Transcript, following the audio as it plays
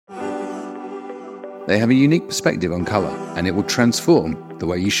They have a unique perspective on colour, and it will transform the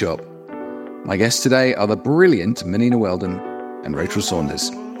way you shop. My guests today are the brilliant Menina Weldon and Rachel Saunders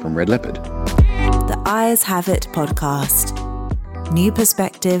from Red Leopard. The Eyes Have It podcast. New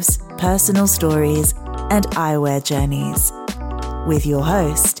perspectives, personal stories, and eyewear journeys. With your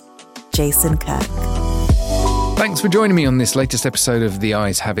host, Jason Kirk. Thanks for joining me on this latest episode of the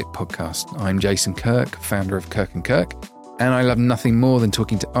Eyes Have It podcast. I'm Jason Kirk, founder of Kirk & Kirk, and I love nothing more than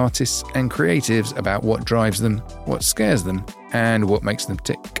talking to artists and creatives about what drives them, what scares them, and what makes them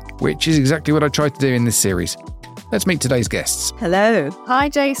tick, which is exactly what I tried to do in this series. Let's meet today's guests. Hello. Hi,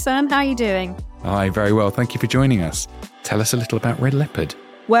 Jason. How are you doing? Hi, very well. Thank you for joining us. Tell us a little about Red Leopard.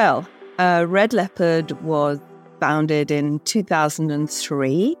 Well, Red Leopard was founded in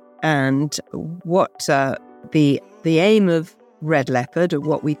 2003, and what the aim of Red Leopard, or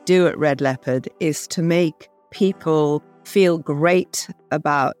what we do at Red Leopard, is to make people feel great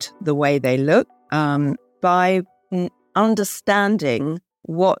about the way they look by understanding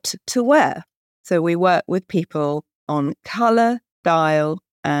what to wear. So we work with people on colour, style,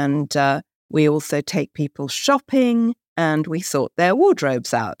 and we also take people shopping, and we sort their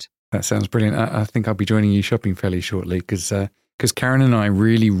wardrobes out. That sounds brilliant. I think I'll be joining you shopping fairly shortly because Karen and I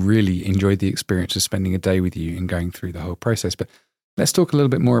really enjoyed the experience of spending a day with you and going through the whole process. But let's talk a little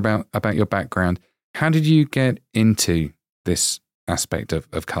bit more about your background. How did you get into this aspect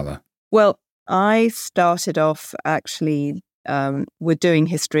of colour? Well, I started off actually with doing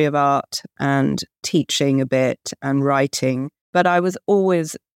history of art and teaching a bit and writing, but I was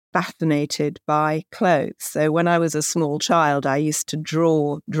always fascinated by clothes. So when I was a small child, I used to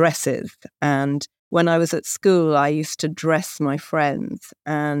draw dresses, and when I was at school, I used to dress my friends.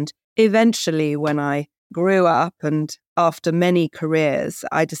 And eventually, when I grew up and after many careers,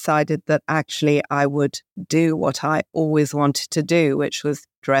 I decided that actually I would do what I always wanted to do, which was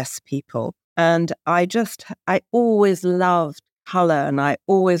dress people. And I always loved colour, and I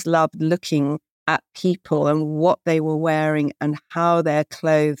always loved looking at people and what they were wearing and how their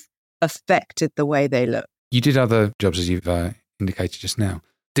clothes affected the way they look. You did other jobs, as you've indicated just now.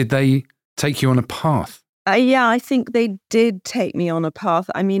 Did they take you on a path? Yeah, I think they did take me on a path.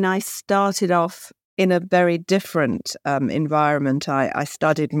 I mean, I started off in a very different environment. I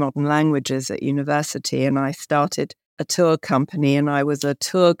studied modern languages at university, and I started a tour company, and I was a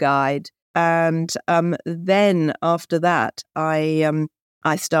tour guide. And then after that, I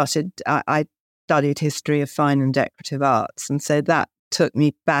studied history of fine and decorative arts. And so that took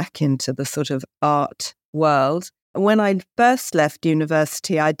me back into the sort of art world. When I first left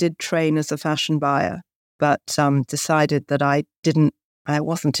university, I did train as a fashion buyer, but decided that I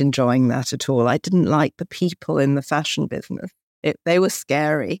wasn't enjoying that at all. I didn't like the people in the fashion business. They were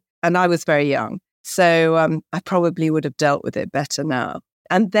scary, and I was very young. So I probably would have dealt with it better now.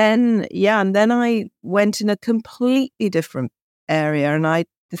 And then I went in a completely different area, and I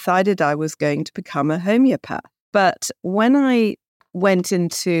decided I was going to become a homeopath. But when I went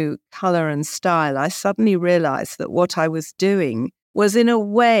into colour and style, I suddenly realised that what I was doing was in a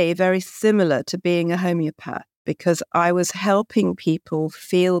way very similar to being a homeopath, because I was helping people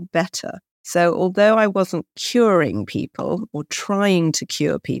feel better. So although I wasn't curing people or trying to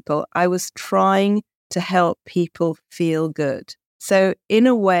cure people, I was trying to help people feel good. So in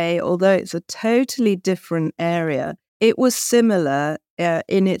a way, although it's a totally different area, it was similar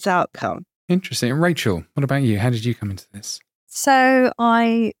in its outcome. Interesting. And Rachel, what about you? How did you come into this? So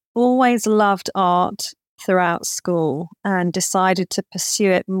I always loved art throughout school and decided to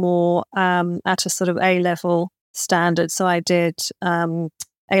pursue it more at a sort of A-level standard. So I did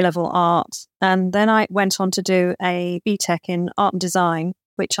A-level art, and then I went on to do a BTEC in art and design,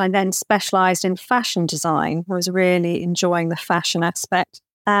 which I then specialised in fashion design. I was really enjoying the fashion aspect.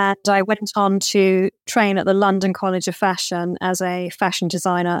 And I went on to train at the London College of Fashion as a fashion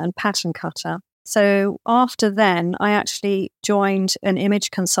designer and pattern cutter. So after then, I actually joined an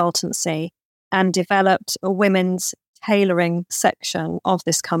image consultancy and developed a women's tailoring section of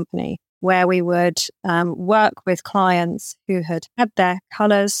this company, where we would work with clients who had their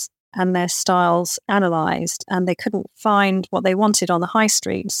colours and their styles analysed, and they couldn't find what they wanted on the high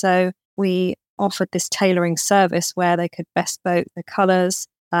street. So we offered this tailoring service where they could bespoke the colours,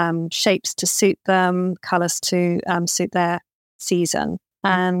 shapes to suit them, colours to suit their season.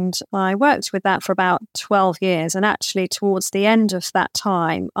 And I worked with that for about 12 years. And actually, towards the end of that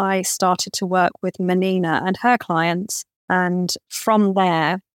time, I started to work with Menina and her clients. And from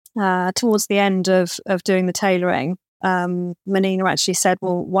there, towards the end of doing the tailoring, Menina actually said,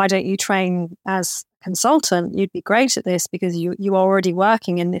 well, why don't you train as a consultant? You'd be great at this because you are already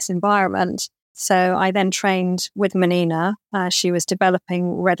working in this environment. So I then trained with Menina. She was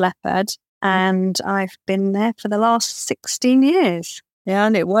developing Red Leopard. And I've been there for the last 16 years. Yeah,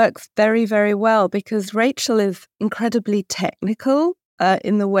 and it works very, very well because Rachel is incredibly technical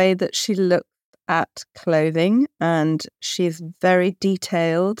in the way that she looks at clothing, and she's very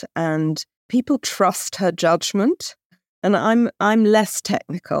detailed, and people trust her judgment. And I'm less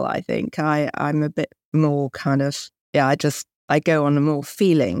technical, I think. I'm a bit more kind of, I go on a more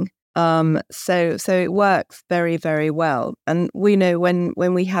feeling. So it works very, very well. And we know when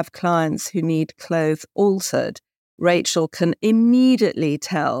we have clients who need clothes altered, Rachel can immediately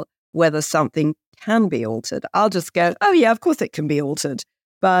tell whether something can be altered. I'll just go, oh yeah, of course it can be altered.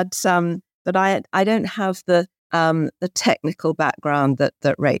 But I don't have the technical background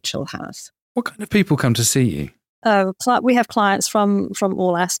that Rachel has. What kind of people come to see you? We have clients from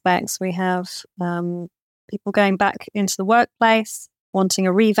all aspects. We have people going back into the workplace, wanting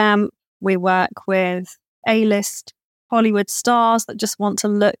a revamp. We work with A-list Hollywood stars that just want to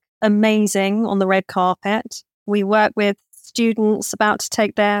look amazing on the red carpet. We work with students about to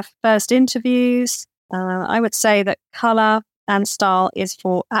take their first interviews. I would say that colour and style is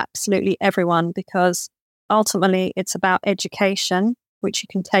for absolutely everyone because ultimately it's about education, which you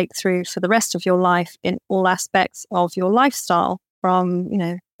can take through for the rest of your life in all aspects of your lifestyle, from,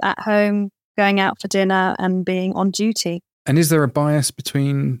 at home, going out for dinner and being on duty. And is there a bias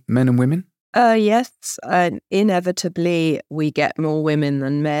between men and women? Yes, inevitably we get more women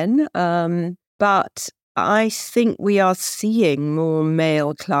than men, but I think we are seeing more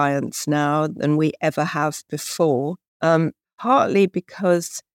male clients now than we ever have before, partly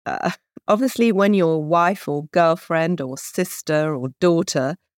because obviously when your wife or girlfriend or sister or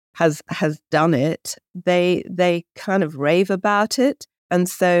daughter has done it, they kind of rave about it. And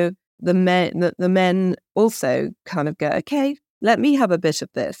so the men also kind of go, okay, let me have a bit of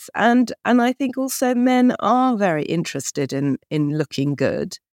this. And I think also men are very interested in looking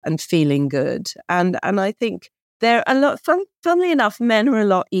good and feeling good. And I think they're a lot, funnily enough, men are a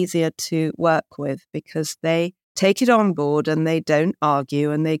lot easier to work with because they take it on board and they don't argue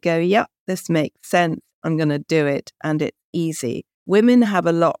and they go, yep, this makes sense. I'm going to do it. And it's easy. Women have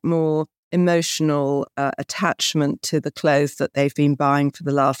a lot more emotional attachment to the clothes that they've been buying for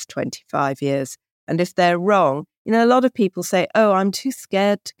the last 25 years. And if they're wrong, a lot of people say, oh, I'm too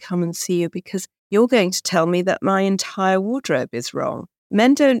scared to come and see you because you're going to tell me that my entire wardrobe is wrong.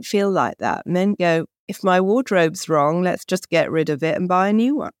 Men don't feel like that. Men go, if my wardrobe's wrong, let's just get rid of it and buy a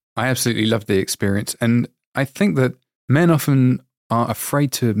new one. I absolutely love the experience. And I think that men often are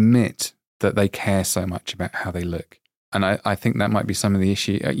afraid to admit that they care so much about how they look. And I think that might be some of the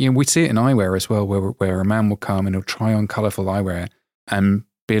issue. We see it in eyewear as well, where a man will come and he'll try on colourful eyewear and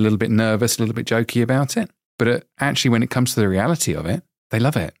be a little bit nervous, a little bit jokey about it. But actually, when it comes to the reality of it, they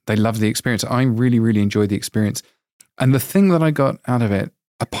love it. They love the experience. I really, really enjoyed the experience. And the thing that I got out of it,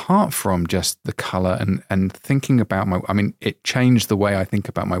 apart from just the colour and thinking about it changed the way I think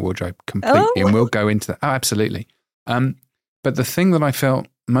about my wardrobe completely. Oh. And we'll go into that. Oh, absolutely. But the thing that I felt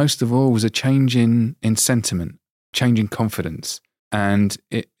most of all was a change in sentiment, change in confidence. And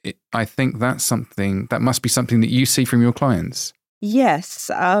I think that must be something that you see from your clients. Yes.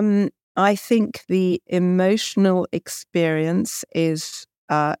 I think the emotional experience is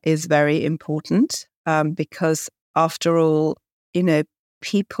very important because after all,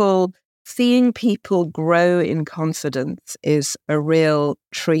 seeing people grow in confidence is a real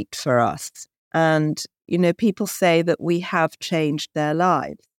treat for us. And, people say that we have changed their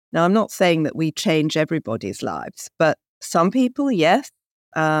lives. Now, I'm not saying that we change everybody's lives, but some people, yes.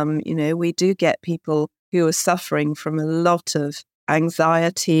 We do get people who are suffering from a lot of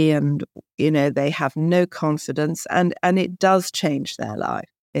anxiety and, they have no confidence and it does change their life.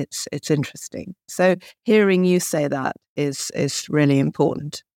 It's interesting. So hearing you say that is really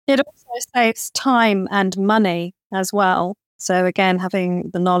important. It also saves time and money as well. So again,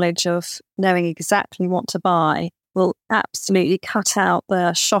 having the knowledge of knowing exactly what to buy will absolutely cut out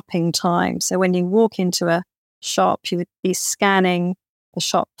the shopping time. So when you walk into a shop, you would be scanning the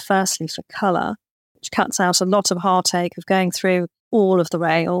shop firstly for colour, which cuts out a lot of heartache of going through all of the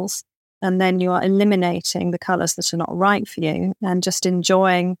rails. And then you are eliminating the colours that are not right for you and just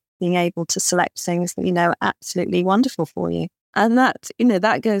enjoying being able to select things that are absolutely wonderful for you. And that,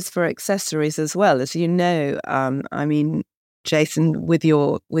 that goes for accessories as well. As you know, Jason, with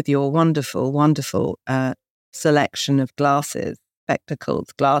your wonderful, wonderful selection of glasses,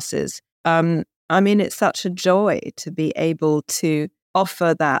 spectacles, glasses, it's such a joy to be able to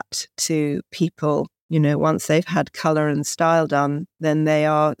offer that to people. Once they've had colour and style done, then they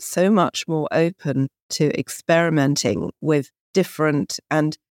are so much more open to experimenting with different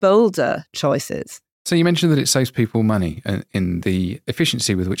and bolder choices. So you mentioned that it saves people money in the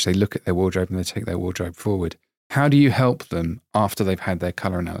efficiency with which they look at their wardrobe and they take their wardrobe forward. How do you help them after they've had their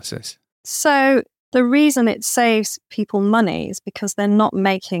colour analysis? So the reason it saves people money is because they're not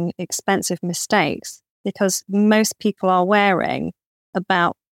making expensive mistakes, because most people are wearing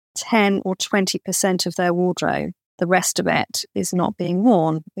about 10 or 20% of their wardrobe. The rest of it is not being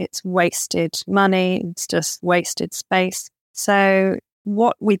worn. It's wasted money. It's just wasted space. So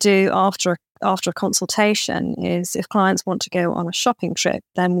what we do after a consultation is, if clients want to go on a shopping trip,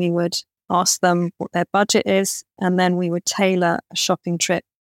 then we would ask them what their budget is, and then we would tailor a shopping trip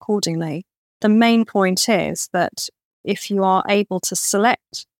accordingly. The main point is that if you are able to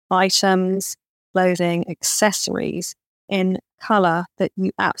select items, clothing, accessories in colour that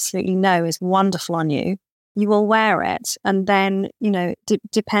you absolutely know is wonderful on you, you will wear it. And then,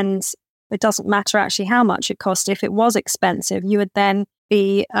 depends, it doesn't matter actually how much it cost. If it was expensive, you would then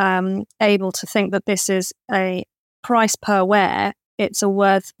be able to think that this is a price per wear. It's a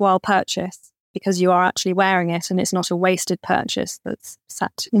worthwhile purchase because you are actually wearing it and it's not a wasted purchase that's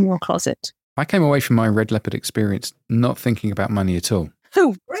sat in your closet. I came away from my Red Leopard experience not thinking about money at all.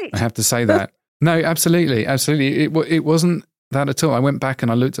 Oh, great. I have to say that. No, absolutely. It wasn't that at all. I went back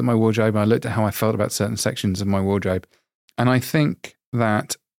and I looked at my wardrobe and I looked at how I felt about certain sections of my wardrobe. And I think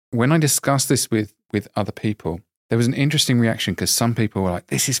that when I discussed this with other people, there was an interesting reaction, because some people were like,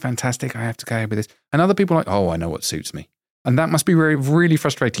 this is fantastic, I have to go with this. And other people were like, oh, I know what suits me. And that must be really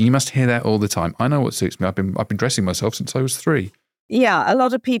frustrating. You must hear that all the time. I know what suits me. I've been dressing myself since I was 3. Yeah, a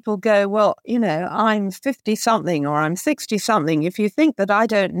lot of people go, well, I'm 50-something or I'm 60-something. If you think that I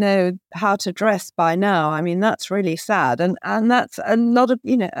don't know how to dress by now, I mean, that's really sad. And that's a lot of,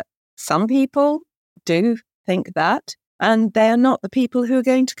 some people do think that, and they are not the people who are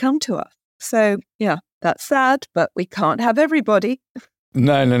going to come to us. So, yeah, that's sad, but we can't have everybody.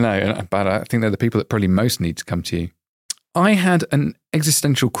 No. But I think they're the people that probably most need to come to you. I had an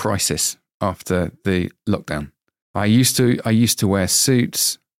existential crisis after the lockdown. I used to wear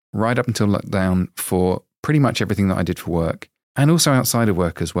suits right up until lockdown for pretty much everything that I did for work, and also outside of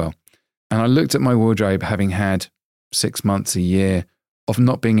work as well. And I looked at my wardrobe, having had 6 months, a year of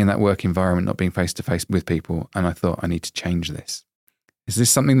not being in that work environment, not being face to face with people, and I thought, I need to change this. Is this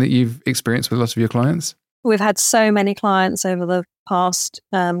something that you've experienced with lots of your clients? We've had so many clients over the past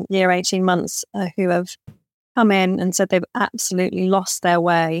year, 18 months, who have come in and said they've absolutely lost their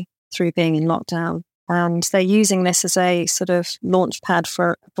way through being in lockdown. And they're using this as a sort of launch pad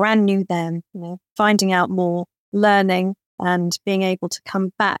for a brand new them, finding out more, learning, and being able to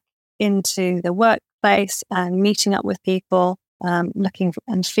come back into the workplace and meeting up with people, looking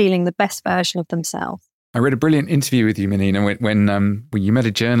and feeling the best version of themselves. I read a brilliant interview with you, Menina, when you met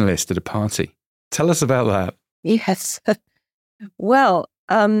a journalist at a party. Tell us about that. Yes. Well,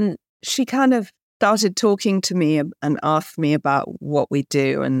 she kind of started talking to me and asked me about what we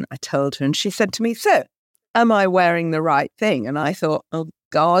do. And I told her, and she said to me, so am I wearing the right thing? And I thought, oh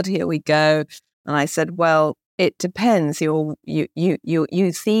God, here we go. And I said, well, it depends. You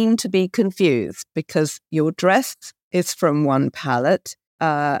seem to be confused because your dress is from one palette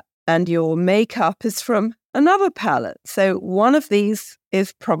and your makeup is from another palette. So one of these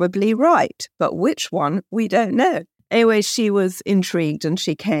is probably right, but which one, we don't know. Anyway, she was intrigued and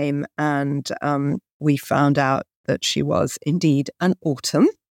she came, and we found out that she was indeed an autumn,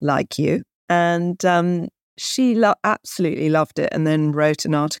 like you. And she absolutely loved it, and then wrote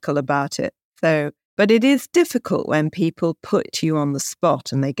an article about it. But it is difficult when people put you on the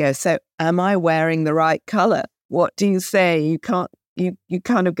spot and they go, so am I wearing the right colour? What do you say? You can't, you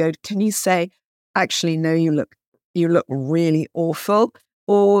kind of go, can you say, actually, no, you look really awful?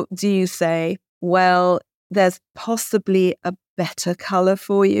 Or do you say, well, there's possibly a better colour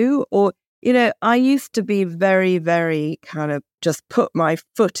for you? Or, I used to be very, very kind of just put my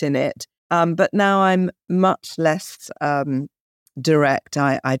foot in it. But now I'm much less direct.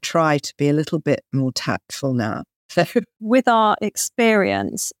 I try to be a little bit more tactful now. So with our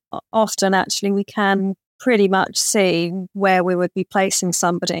experience, often actually we can pretty much see where we would be placing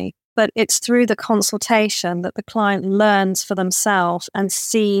somebody. But it's through the consultation that the client learns for themselves and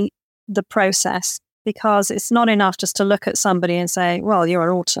see the process. Because it's not enough just to look at somebody and say, well, you're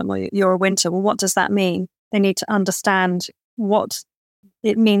an autumn or you're a winter. Well, what does that mean? They need to understand what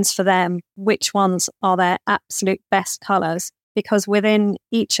it means for them, which ones are their absolute best colours. Because within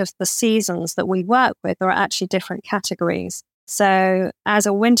each of the seasons that we work with, there are actually different categories. So as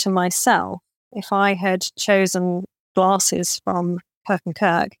a winter myself, if I had chosen glasses from Kirk &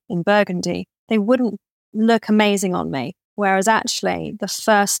 Kirk in Burgundy, they wouldn't look amazing on me. Whereas actually, the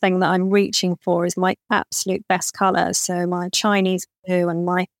first thing that I'm reaching for is my absolute best colours. So my Chinese blue and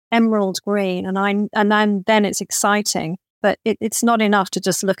my emerald green, and then it's exciting. But it's not enough to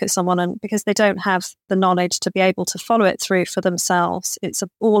just look at someone because they don't have the knowledge to be able to follow it through for themselves. It's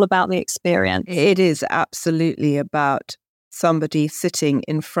all about the experience. It is absolutely about somebody sitting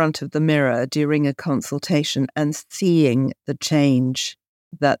in front of the mirror during a consultation and seeing the change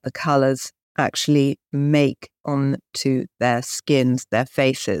that the colours actually make onto their skins, their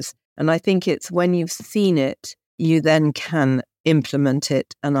faces. And I think it's when you've seen it, you then can implement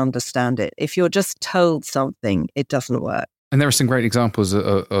it and understand it. If you're just told something, it doesn't work. And there are some great examples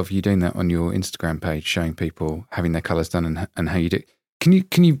of you doing that on your Instagram page, showing people having their colours done and how you do it.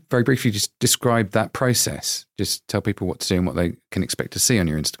 Can you very briefly just describe that process? Just tell people what to do and what they can expect to see on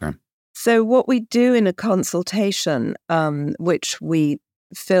your Instagram. So what we do in a consultation, which we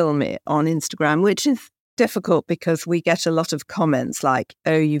film it on Instagram, which is difficult because we get a lot of comments like,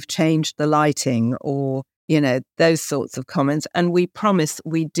 oh, you've changed the lighting, or those sorts of comments. And we promise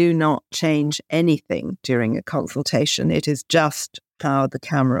we do not change anything during a consultation. It is just how the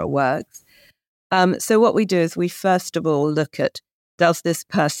camera works. So what we do is we first of all look at, does this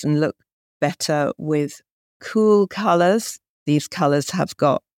person look better with cool colours? These colours have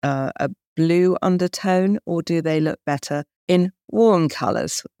got a blue undertone, or do they look better in warm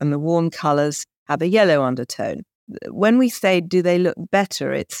colours? And the warm colours have a yellow undertone. When we say, do they look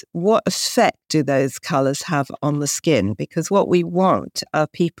better, it's what effect do those colours have on the skin? Because what we want are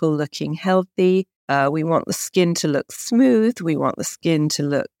people looking healthy. We want the skin to look smooth. We want the skin to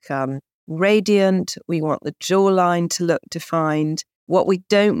look radiant. We want the jawline to look defined. What we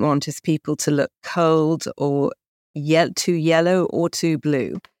don't want is people to look cold or too yellow or too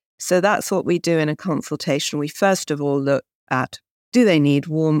blue. So that's what we do in a consultation. We first of all look at, do they need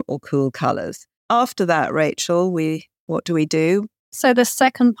warm or cool colours? After that, Rachel, what do we do? So the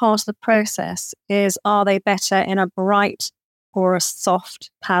second part of the process is, are they better in a bright or a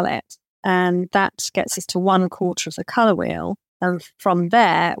soft palette? And that gets us to 1/4 of the colour wheel. And from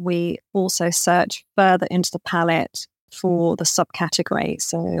there, we also search further into the palette for the subcategory.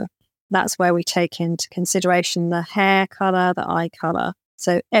 So that's where we take into consideration the hair colour, the eye colour.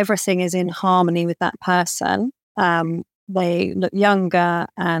 So everything is in harmony with that person. They look younger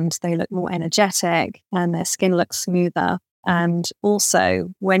and they look more energetic and their skin looks smoother. And also,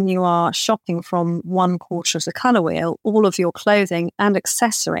 when you are shopping from 1/4 of the colour wheel, all of your clothing and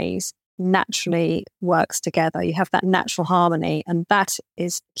accessories naturally works together. You have that natural harmony, and that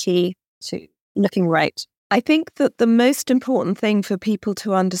is key to looking great. I think that the most important thing for people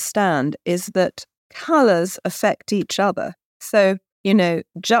to understand is that colours affect each other. So,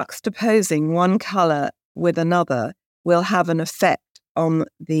 juxtaposing one colour with another will have an effect on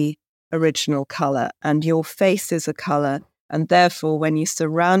the original colour, and your face is a colour. And therefore, when you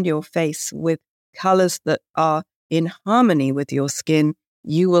surround your face with colours that are in harmony with your skin,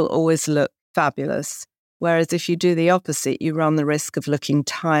 you will always look fabulous. Whereas if you do the opposite, you run the risk of looking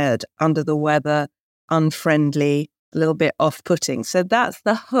tired, under the weather, unfriendly, a little bit off-putting. So that's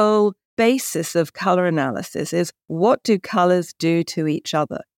the whole basis of colour analysis, is what do colours do to each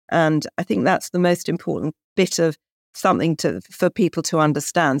other? And I think that's the most important bit of something for people to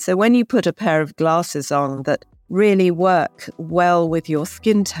understand. So when you put a pair of glasses on that really work well with your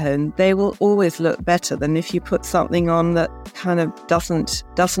skin tone, they will always look better than if you put something on that kind of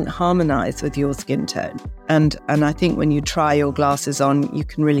doesn't harmonize with your skin tone. And I think when you try your glasses on, you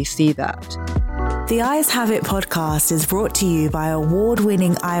can really see that. The Eyes Have It podcast is brought to you by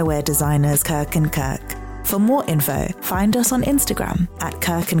award-winning eyewear designers Kirk & Kirk. For more info, find us on Instagram at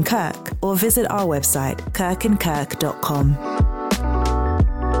Kirk & Kirk or visit our website, kirkandkirk.com.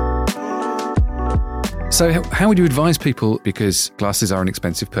 So how would you advise people, because glasses are an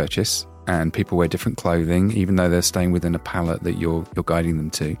expensive purchase and people wear different clothing, even though they're staying within a palette that you're guiding them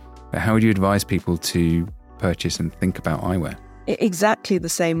to, but how would you advise people to purchase and think about eyewear? Exactly the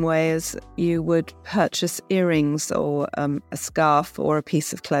same way as you would purchase earrings or a scarf or a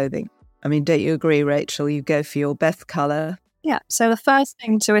piece of clothing. I mean, don't you agree, Rachel? You go for your best colour. Yeah. So the first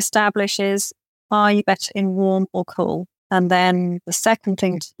thing to establish is, are you better in warm or cool? And then the second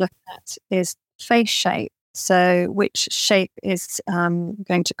thing to look at is face shape. So which shape is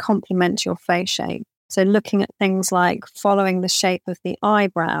going to complement your face shape? So looking at things like following the shape of the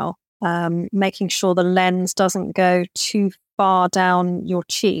eyebrow, making sure the lens doesn't go too far down your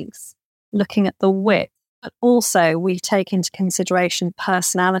cheeks, looking at the width. But also we take into consideration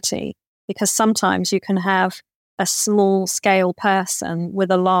personality, because sometimes you can have a small scale person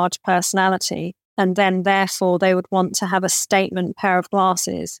with a large personality, and then therefore they would want to have a statement pair of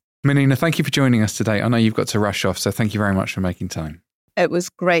glasses. Menina, thank you for joining us today. I know you've got to rush off, so thank you very much for making time. It was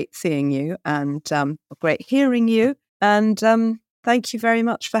great seeing you and great hearing you. And Thank you very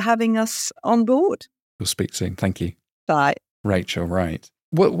much for having us on board. We'll speak soon. Thank you. Bye. Rachel, right.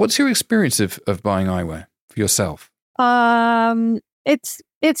 What's your experience of buying eyewear for yourself?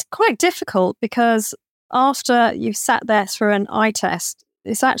 It's quite difficult because after you've sat there through an eye test,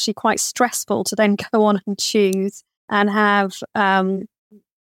 it's actually quite stressful to then go on and choose and have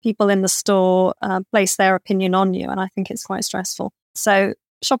people in the store place their opinion on you. And I think it's quite stressful. So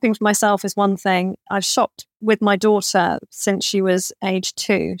shopping for myself is one thing. I've shopped with my daughter since she was age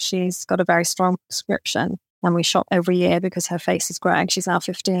 2. She's got a very strong prescription and we shop every year because her face is growing. She's now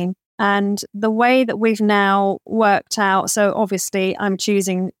 15. And the way that we've now worked out, so obviously I'm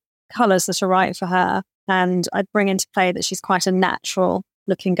choosing colours that are right for her. And I bring into play that she's quite a natural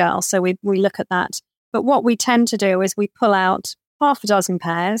looking girl. So we look at that. But what we tend to do is we pull out half a dozen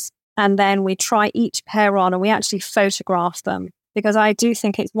pairs and then we try each pair on and we actually photograph them. Because I do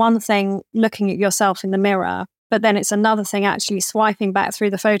think it's one thing looking at yourself in the mirror, but then it's another thing actually swiping back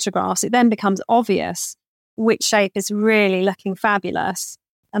through the photographs. It then becomes obvious which shape is really looking fabulous.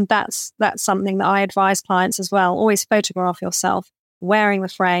 And that's something that I advise clients as well. Always photograph yourself wearing the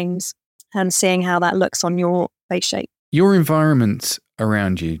frames and seeing how that looks on your face shape. Your environment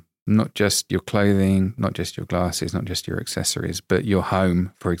around you, not just your clothing, not just your glasses, not just your accessories, but your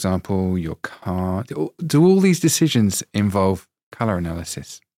home, for example, your car. Do all these decisions involve colour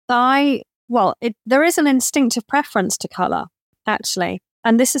analysis? There is an instinctive preference to colour, actually.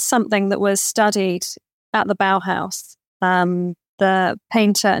 And this is something that was studied at the Bauhaus. The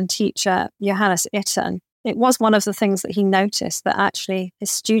painter and teacher, Johannes Itten, it was one of the things that he noticed that actually his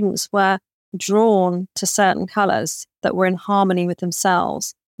students were drawn to certain colours that were in harmony with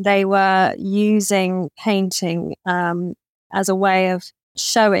themselves. They were using painting as a way of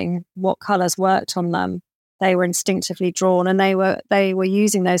showing what colours worked on them. They were instinctively drawn and they were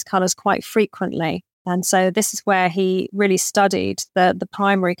using those colours quite frequently. And so this is where he really studied the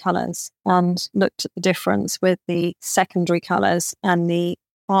primary colours and looked at the difference with the secondary colours and the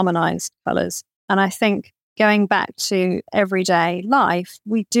harmonised colours. And I think going back to everyday life,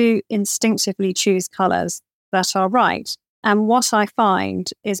 we do instinctively choose colours that are right. And what I find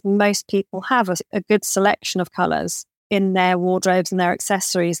is most people have a good selection of colours in their wardrobes and their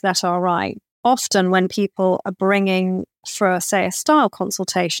accessories that are right. Often when people are bringing for, say, a style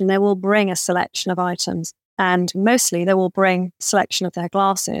consultation, they will bring a selection of items and mostly they will bring a selection of their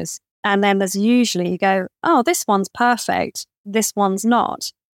glasses. And then there's usually you go, oh, this one's perfect, this one's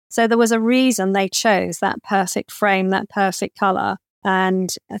not. So there was a reason they chose that perfect frame, that perfect colour.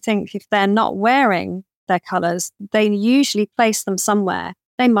 And I think if they're not wearing their colours, they usually place them somewhere.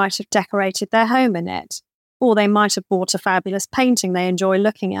 They might have decorated their home in it. Or they might have bought a fabulous painting they enjoy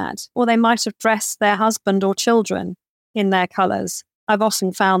looking at. Or they might have dressed their husband or children in their colours. I've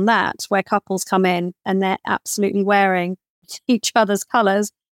often found that where couples come in and they're absolutely wearing each other's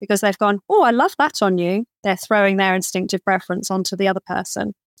colours because they've gone, oh, I love that on you. They're throwing their instinctive preference onto the other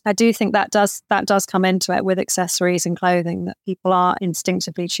person. I do think that does come into it with accessories and clothing, that people are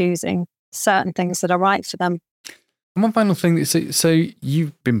instinctively choosing certain things that are right for them. And one final thing, so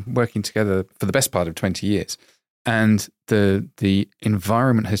you've been working together for the best part of 20 years and the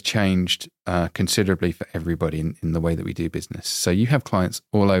environment has changed considerably for everybody in the way that we do business. So you have clients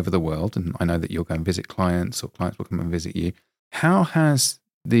all over the world and I know that you'll go and visit clients or clients will come and visit you. How has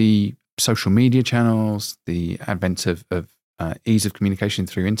the social media channels, the advent of ease of communication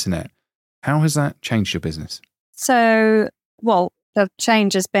through internet, how has that changed your business? So, the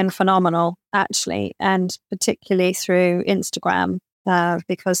change has been phenomenal, actually, and particularly through Instagram,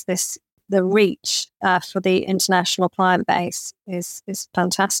 because the reach for the international client base is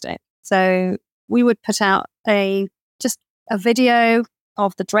fantastic. So we would put out just a video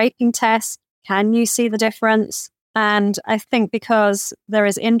of the draping test. Can you see the difference? And I think because there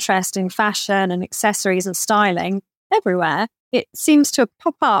is interest in fashion and accessories and styling everywhere, it seems to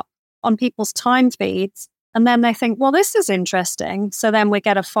pop up on people's time feeds. And then they think, well, this is interesting. So then we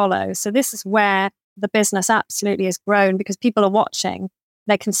get a follow. So this is where the business absolutely has grown because people are watching.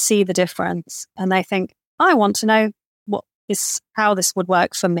 They can see the difference. And they think, I want to know how this would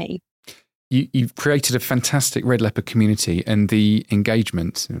work for me. You've created a fantastic Red Leopard community and the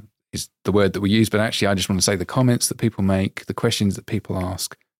engagement is the word that we use. But actually, I just want to say the comments that people make, the questions that people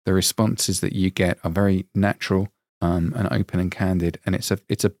ask, the responses that you get are very natural. And open and candid. And it's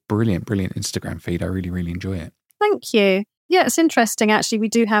a brilliant, brilliant Instagram feed. I really, really enjoy it. Thank you. Yeah, it's interesting. Actually, we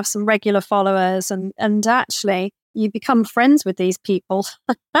do have some regular followers and actually you become friends with these people.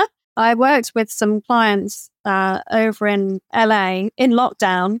 I worked with some clients over in LA in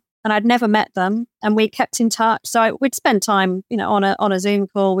lockdown and I'd never met them and we kept in touch. So we'd spend time, on a Zoom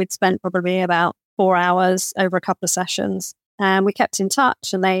call. We'd spent probably about 4 hours over a couple of sessions. And we kept in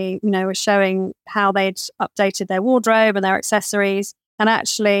touch, and they, were showing how they'd updated their wardrobe and their accessories. And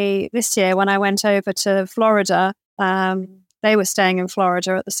actually this year when I went over to Florida, they were staying in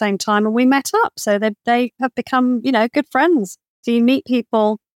Florida at the same time, and we met up. So they have become, good friends. So you meet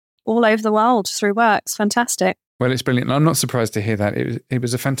people all over the world through work. It's fantastic. Well, it's brilliant. I'm not surprised to hear that. It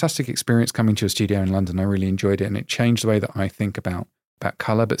was a fantastic experience coming to your studio in London. I really enjoyed it, and it changed the way that I think about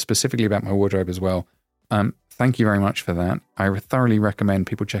colour, but specifically about my wardrobe as well. Thank you very much for that. I thoroughly recommend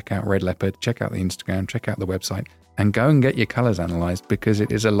people check out Red Leopard, check out the Instagram, check out the website, and go and get your colours analysed, because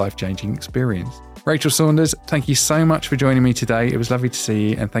it is a life-changing experience. Rachel Saunders, thank you so much for joining me today. It was lovely to see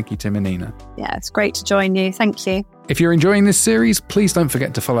you, and thank you, Tim and Nina. Yeah, it's great to join you. Thank you. If you're enjoying this series, please don't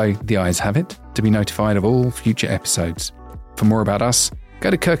forget to follow The Eyes Have It to be notified of all future episodes. For more about us,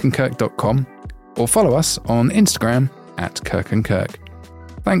 go to kirkandkirk.com or follow us on Instagram @KirkandKirk.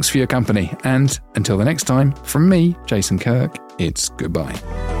 Thanks for your company, and until the next time, from me, Jason Kirk, it's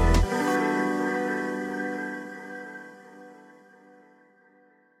goodbye.